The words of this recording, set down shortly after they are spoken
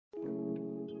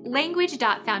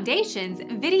Language.Foundation's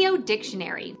Video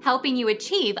Dictionary, helping you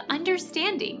achieve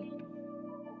understanding.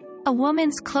 A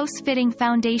woman's close-fitting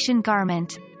foundation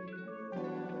garment.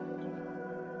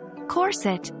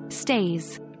 Corset,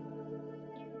 stays.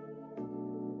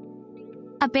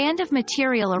 A band of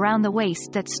material around the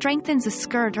waist that strengthens a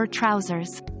skirt or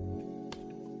trousers.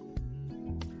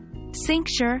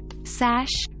 Cincture,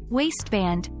 sash,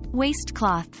 waistband,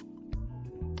 waistcloth.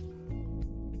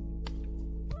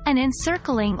 An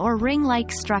encircling or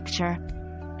ring-like structure.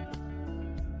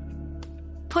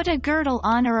 Put a girdle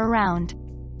on or around.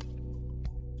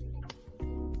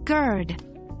 Gird.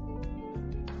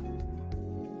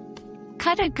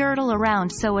 Cut a girdle around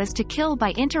so as to kill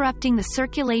by interrupting the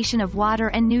circulation of water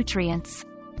and nutrients.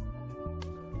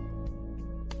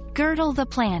 Girdle the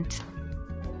plant.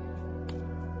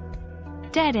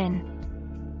 Deaden.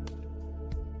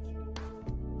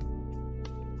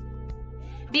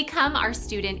 Become our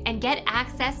student and get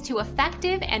access to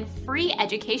effective and free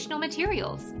educational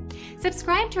materials.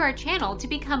 Subscribe to our channel to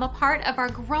become a part of our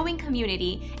growing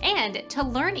community and to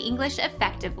learn English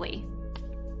effectively.